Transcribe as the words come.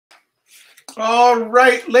All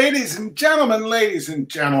right, ladies and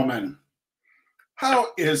gentlemen, how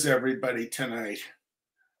is everybody tonight?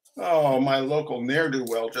 Oh, my local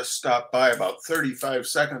ne'er-do-well just stopped by about 35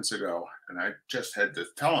 seconds ago, and I just had to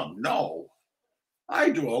tell him, no, I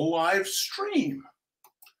do a live stream.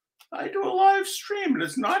 It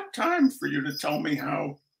is not time for you to tell me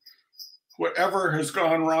how whatever has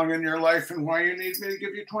gone wrong in your life and why you need me to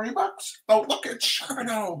give you 20 bucks. Oh, look at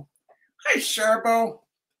Charbonneau. Hi, Charbo.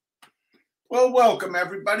 Well, welcome,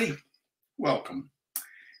 everybody. Welcome.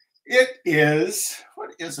 It is,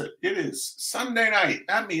 what is it? It is Sunday night.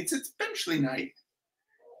 That means it's Benchley night.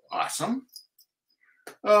 Awesome.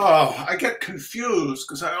 Oh, I get confused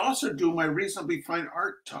because I also do my Reasonably Fine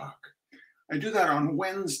Art Talk. I do that on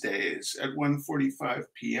Wednesdays at 1:45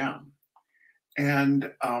 p.m.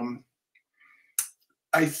 And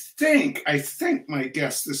I think my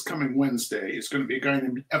guest this coming Wednesday is going to be a guy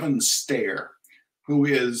named Evan Stair, who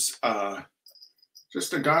is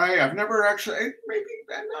just a guy I've never actually,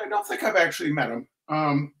 I don't think I've actually met him.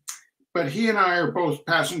 But he and I are both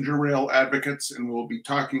passenger rail advocates, and we'll be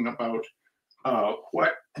talking about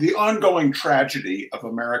what the ongoing tragedy of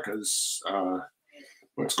America's,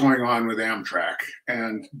 what's going on with Amtrak.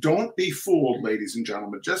 And don't be fooled, ladies and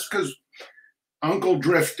gentlemen, just because Uncle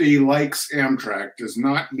Drifty likes Amtrak does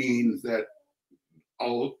not mean that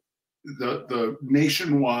the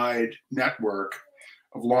nationwide network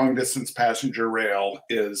of long-distance passenger rail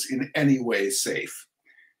is in any way safe.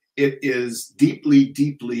 It is deeply,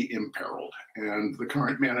 deeply imperiled, and the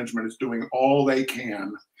current management is doing all they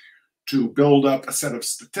can to build up a set of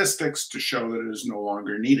statistics to show that it is no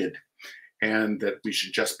longer needed, and that we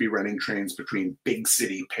should just be running trains between big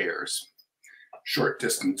city pairs,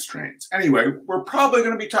 short-distance trains. Anyway, we're probably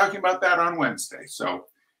going to be talking about that on Wednesday, so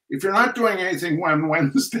if you're not doing anything on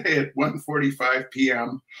Wednesday at 1:45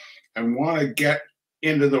 p.m. and want to get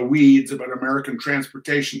into the weeds about American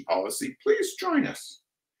transportation policy, please join us.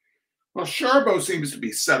 Well, Charbo seems to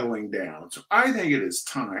be settling down, so I think it is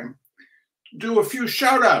time to do a few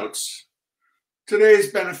shout outs.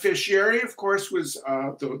 Today's beneficiary, of course, was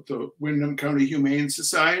the Windham County Humane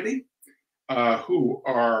Society, who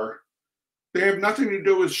are, they have nothing to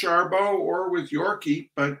do with Charbo or with Yorkie,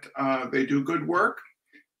 but they do good work,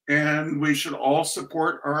 and we should all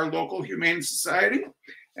support our local Humane Society.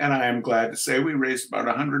 And I am glad to say we raised about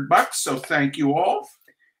 $100, so thank you all.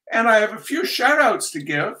 And I have a few shout outs to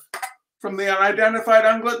give from the unidentified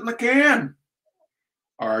unglet in the can.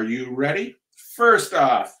 Are you ready? First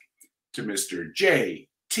off, to Mr.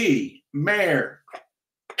 J.T. Mayer.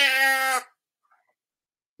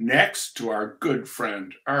 Next, to our good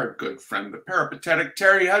friend, the peripatetic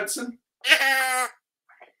Terry Hudson.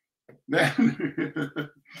 Then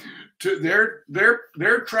to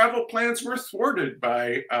their travel plans were thwarted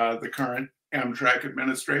by the current Amtrak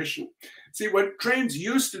administration. See, what trains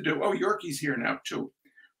used to do, oh, Yorkie's here now too.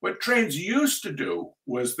 What trains used to do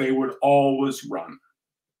was they would always run.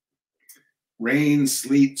 Rain,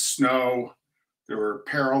 sleet, snow, there were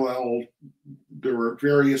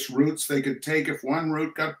various routes they could take. If one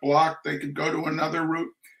route got blocked, they could go to another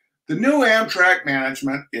route. The new Amtrak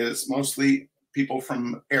management is mostly people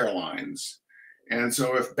from airlines. And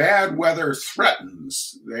so if bad weather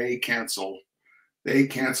threatens, they cancel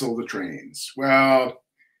the trains. Well,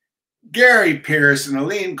 Gary Pierce and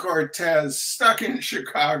Aline Cortez stuck in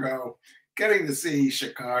Chicago, getting to see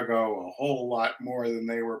Chicago a whole lot more than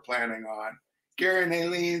they were planning on. Gary and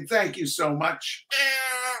Aline, thank you so much.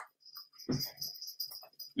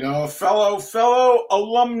 Now, fellow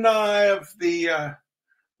alumni of the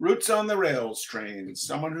Roots on the Rails train,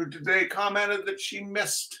 someone who today commented that she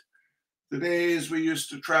missed the days we used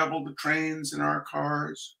to travel the trains in our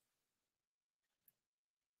cars.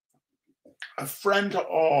 A friend to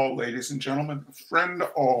all, ladies and gentlemen, a friend to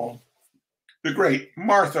all. The great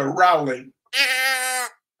Martha Rowley,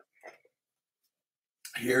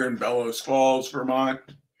 here in Bellows Falls, Vermont.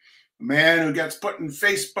 A man who gets put in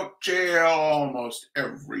Facebook jail almost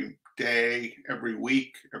every day, every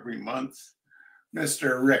week, every month.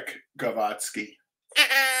 Mr. Rick Gavatsky.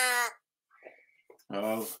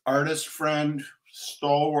 Artist friend,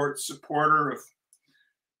 stalwart supporter of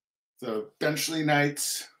the Benchley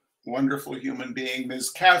Knights, wonderful human being, Ms.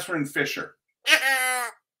 Catherine Fisher.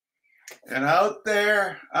 And out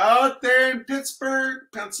there in Pittsburgh,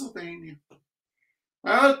 Pennsylvania,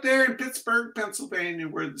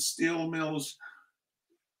 where the steel mills,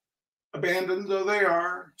 abandoned though they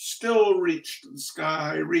are, still reach the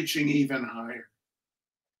sky, reaching even higher.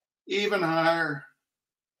 Even higher.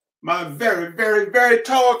 My very, very, very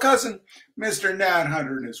tall cousin, Mr. Nat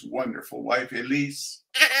Hunter, and his wonderful wife, Elise.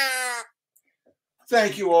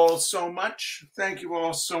 Thank you all so much. Thank you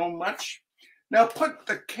all so much. Now put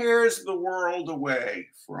the cares of the world away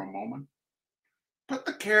for a moment. Put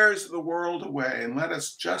the cares of the world away and let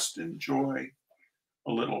us just enjoy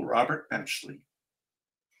a little Robert Benchley.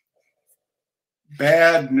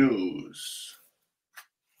 Bad news.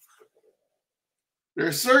 There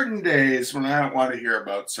are certain days when I don't want to hear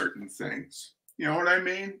about certain things. You know what I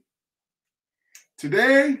mean?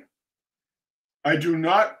 Today, I do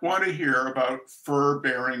not want to hear about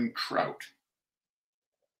fur-bearing trout.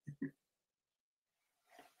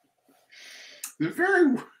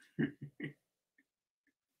 The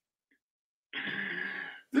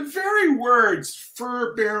very words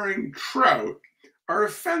fur-bearing trout are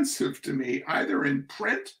offensive to me, either in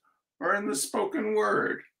print or in the spoken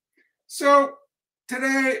word. So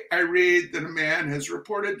today I read that a man has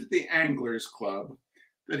reported to the Anglers Club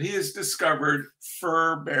that he has discovered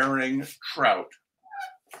fur-bearing trout.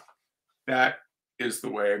 That is the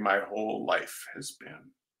way my whole life has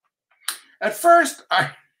been. At first,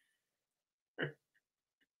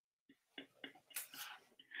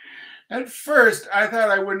 I thought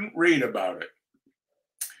I wouldn't read about it.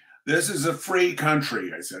 This is a free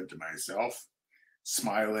country, I said to myself,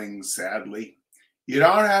 smiling sadly. You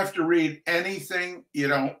don't have to read anything you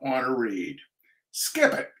don't want to read.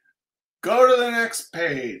 Skip it. Go to the next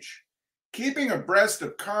page. Keeping abreast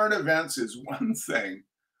of current events is one thing,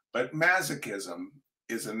 but masochism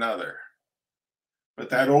is another. But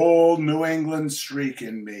that old New England streak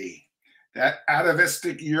in me, that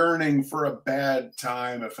atavistic yearning for a bad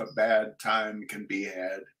time if a bad time can be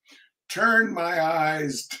had, turned my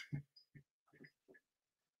eyes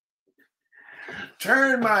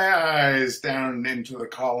down into the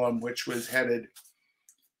column which was headed,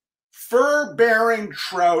 Fur-bearing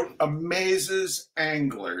trout amazes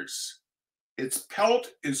anglers. Its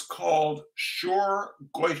pelt is called Sure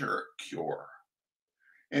Goiter Cure.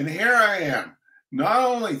 And here I am, not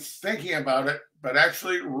only thinking about it, but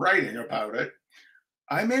actually writing about it.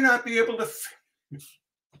 I may not be able to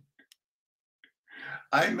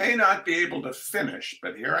finish,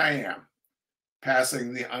 but here I am,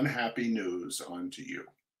 passing the unhappy news on to you.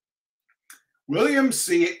 William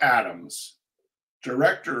C. Adams,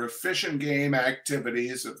 Director of Fish and Game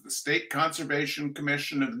Activities of the State Conservation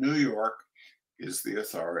Commission of New York, is the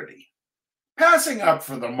authority. Passing up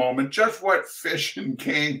for the moment just what Fish and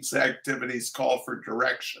Game's activities call for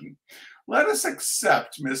direction, let us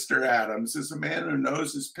accept Mr. Adams as a man who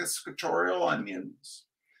knows his piscatorial onions.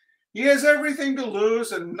 He has everything to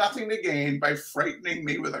lose and nothing to gain by frightening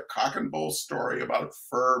me with a cock and bull story about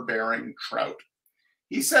fur-bearing trout.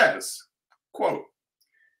 He says, quote,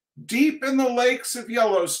 deep in the lakes of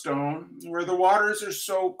Yellowstone, where the waters are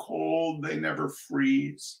so cold they never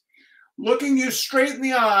freeze, looking you straight in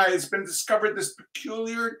the eye has been discovered this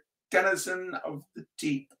peculiar denizen of the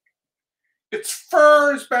deep. Its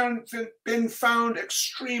fur has been found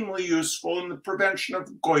extremely useful in the prevention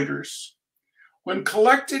of goiters. When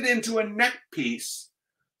collected into a neck piece,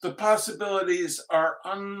 the possibilities are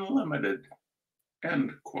unlimited,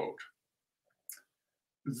 end quote.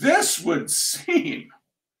 This would seem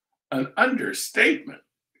an understatement.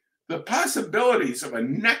 The possibilities of a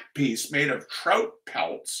neck piece made of trout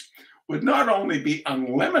pelts would not only be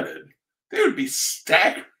unlimited, they would be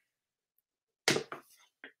staggering.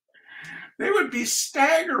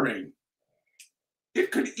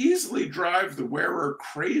 It could easily drive the wearer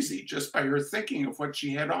crazy just by her thinking of what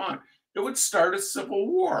she had on. It would start a civil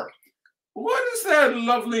war. What is that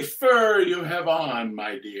lovely fur you have on,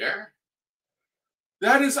 my dear?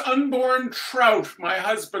 That is unborn trout. My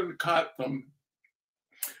husband caught them.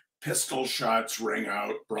 Pistol shots ring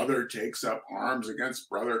out. Brother takes up arms against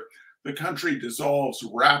brother. The country dissolves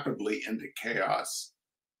rapidly into chaos.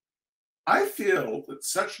 I feel that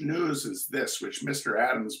such news as this, which Mr.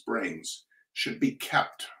 Adams brings, should be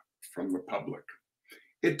kept from the public.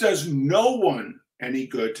 It does no one any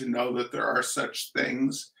good to know that there are such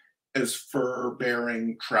things as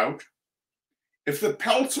fur-bearing trout. If the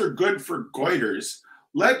pelts are good for goiters,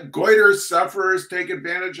 let goiter sufferers take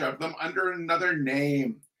advantage of them under another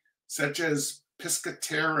name, such as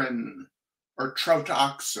piscaterin or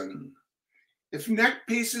troutoxin. If neck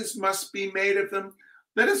pieces must be made of them,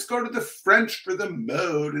 let us go to the French for the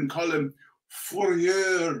mode and call them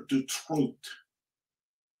fourrure de trout.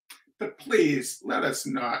 But please let us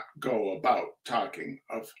not go about talking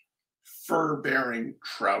of fur-bearing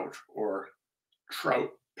trout or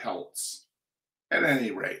trout pelts. At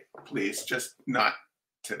any rate, please, just not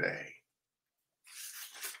today.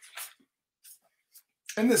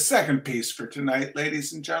 And the second piece for tonight,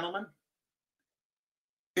 ladies and gentlemen,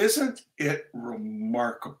 isn't it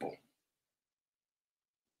remarkable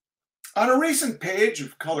On a recent page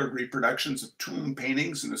of colored reproductions of tomb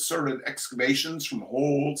paintings and assorted excavations from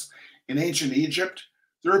holes in ancient Egypt,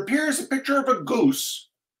 there appears a picture of a goose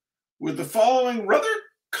with the following rather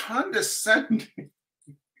condescending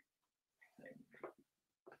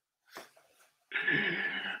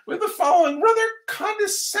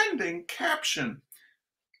caption: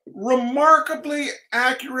 remarkably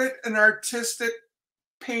accurate and artistic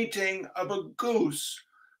painting of a goose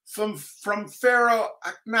from Pharaoh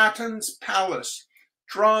Akhenaten's palace,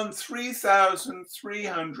 drawn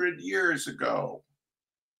 3,300 years ago.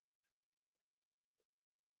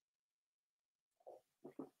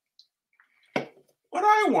 What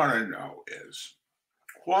I want to know is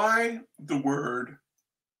why the word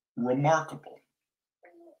remarkable?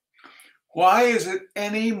 Why is it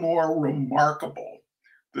any more remarkable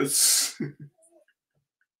that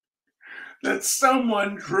that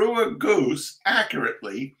someone drew a goose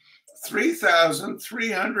accurately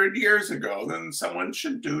 3,300 years ago than someone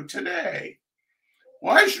should do today?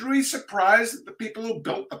 Why should we be surprised that the people who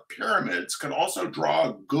built the pyramids could also draw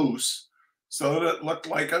a goose so that it looked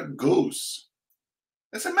like a goose?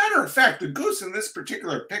 As a matter of fact, the goose in this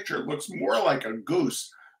particular picture looks more like a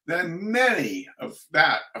goose than many of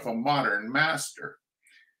that of a modern master.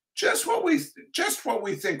 Just what we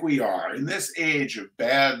think we are in this age of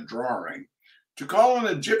bad drawing, to call an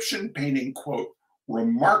Egyptian painting, quote,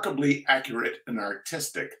 remarkably accurate and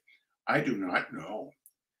artistic, I do not know.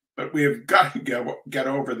 But we have got to get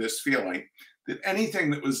over this feeling that anything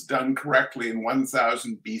that was done correctly in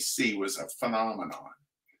 1000 BC was a phenomenon.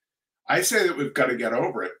 I say that we've got to get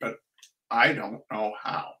over it, but I don't know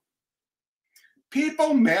how.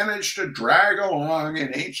 People managed to drag along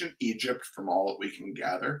in ancient Egypt, from all that we can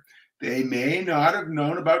gather. They may not have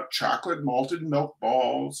known about chocolate malted milk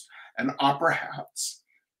balls and opera hats,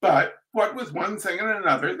 but what with one thing and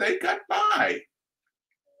another, they got by.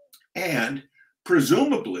 And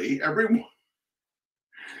presumably, every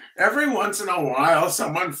once in a while,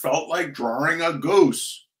 someone felt like drawing a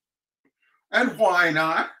goose. And why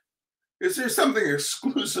not? Is there something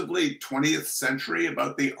exclusively 20th century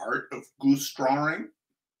about the art of goose drawing?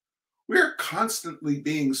 We're constantly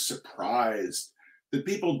being surprised that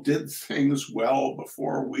people did things well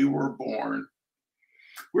before we were born.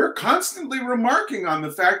 We're constantly remarking on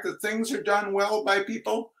the fact that things are done well by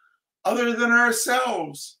people other than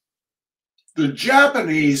ourselves. The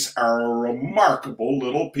Japanese are a remarkable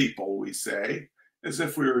little people, we say, as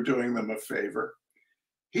if we were doing them a favor.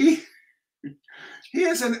 He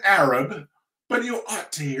is an Arab, but you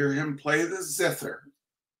ought to hear him play the zither.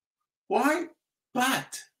 Why?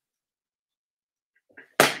 But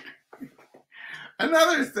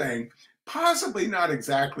another thing, possibly not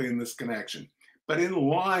exactly in this connection, but in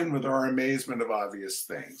line with our amazement of obvious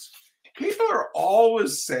things. People are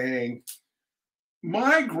always saying,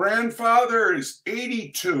 my grandfather is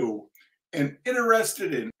 82 and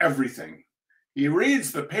interested in everything. He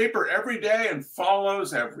reads the paper every day and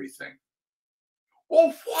follows everything.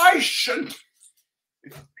 Well, why shouldn't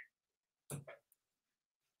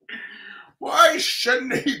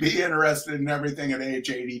he be interested in everything at age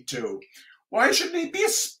 82? Why shouldn't he be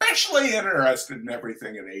especially interested in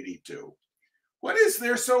everything at 82? What is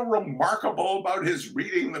there so remarkable about his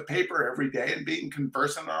reading the paper every day and being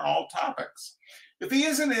conversant on all topics? If he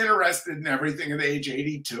isn't interested in everything at age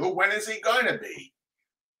 82, when is he going to be?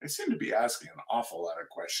 I seem to be asking an awful lot of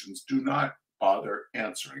questions. Do not bother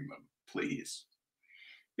answering them, please.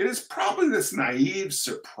 It is probably this naive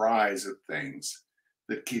surprise at things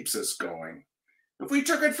that keeps us going. If we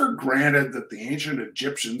took it for granted that the ancient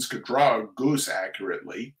Egyptians could draw a goose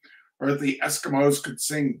accurately, or that the Eskimos could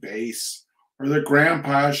sing bass, or that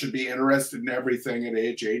grandpa should be interested in everything at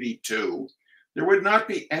age 82, there would not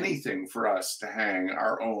be anything for us to hang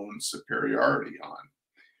our own superiority on.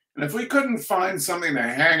 And if we couldn't find something to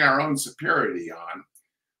hang our own superiority on,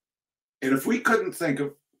 and if we couldn't find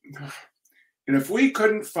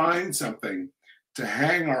something to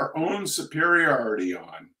hang our own superiority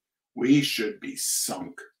on, we should be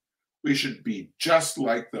sunk. We should be just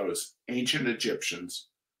like those ancient Egyptians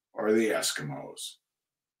or the Eskimos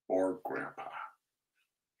or Grandpa.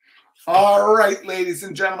 All right, ladies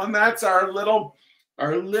and gentlemen, that's our little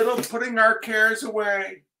putting our cares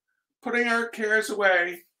away.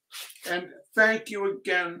 And thank you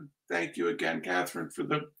again, Catherine, for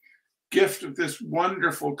the gift of this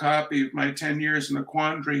wonderful copy of my 10 Years in a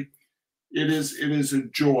Quandary. It is a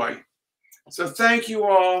joy. So thank you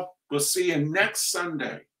all. We'll see you next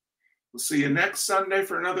Sunday. We'll see you next Sunday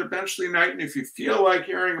for another Benchley night. And if you feel like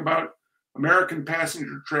hearing about American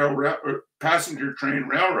passenger train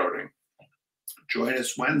railroading, join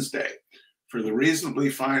us Wednesday for the Reasonably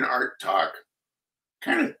Fine Art Talk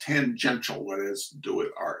kind of tangential what it has to do with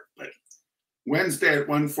art. But Wednesday at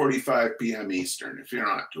 1:45 p.m. Eastern, if you're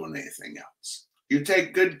not doing anything else. You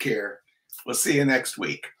take good care. We'll see you next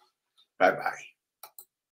week. Bye-bye.